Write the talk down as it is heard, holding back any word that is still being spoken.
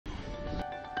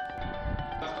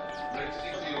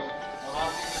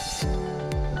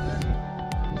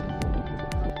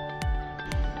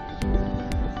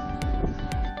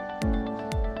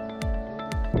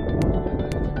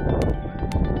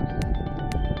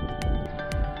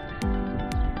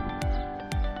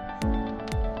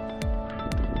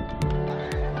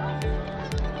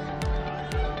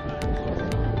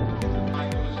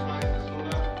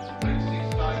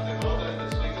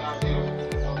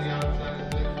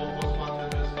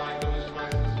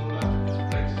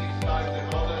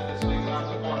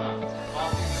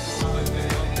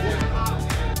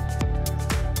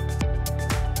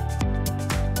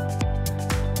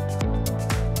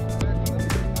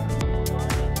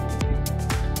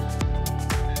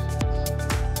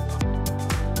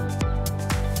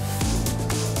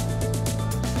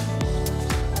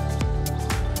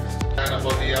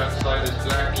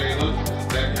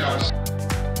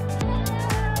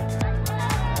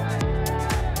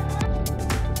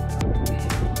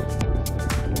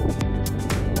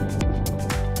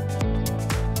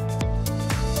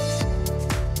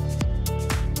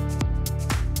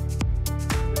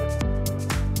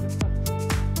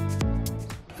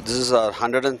This is our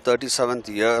 137th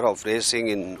year of racing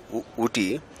in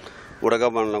Ooty,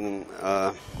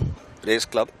 Udagamandalam Race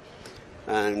Club,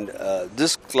 and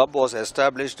this club was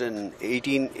established in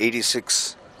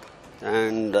 1886,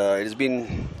 and it has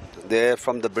been there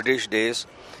from the British days,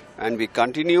 and we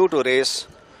continue to race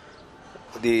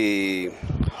the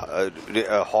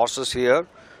horses here,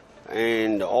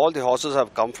 and all the horses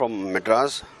have come from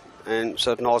Madras, and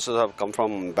certain horses have come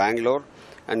from Bangalore,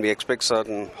 and we expect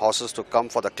certain horses to come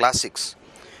for the classics,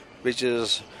 which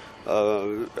is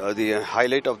the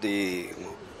highlight of the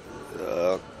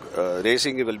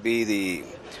racing. Will be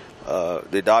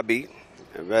the derby,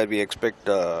 where we expect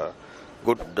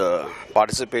good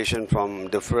participation from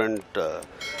different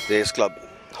race club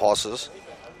horses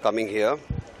coming here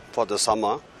for the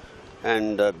summer.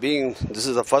 And being this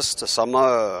is the first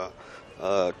summer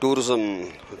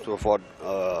tourism for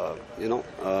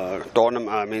tournament.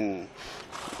 I mean,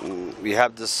 we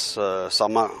have this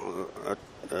summer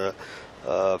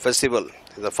festival,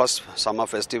 the first summer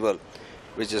festival,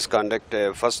 which is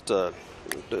conducted first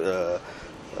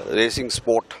racing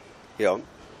sport here,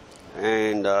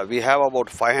 and we have about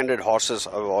 500 horses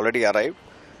have already arrived,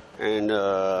 and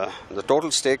the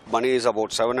total stake money is about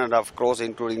 7.5 crores,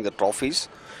 including the trophies,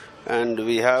 and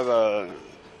we have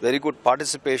very good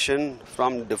participation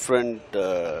from different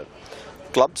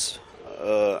clubs,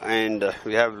 and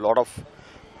we have a lot of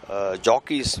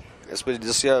jockeys. Especially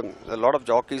this year, a lot of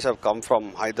jockeys have come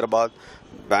from Hyderabad,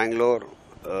 Bangalore,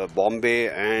 Bombay,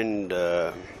 and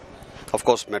of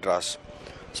course Madras.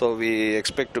 So we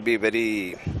expect to be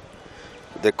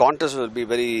the contest will be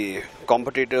very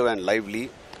competitive and lively.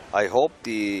 I hope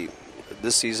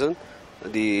this season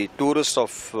the tourists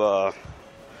of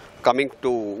coming to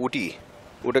Ooty,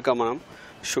 Udagamanam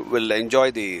will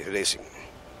enjoy the racing.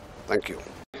 Thank you.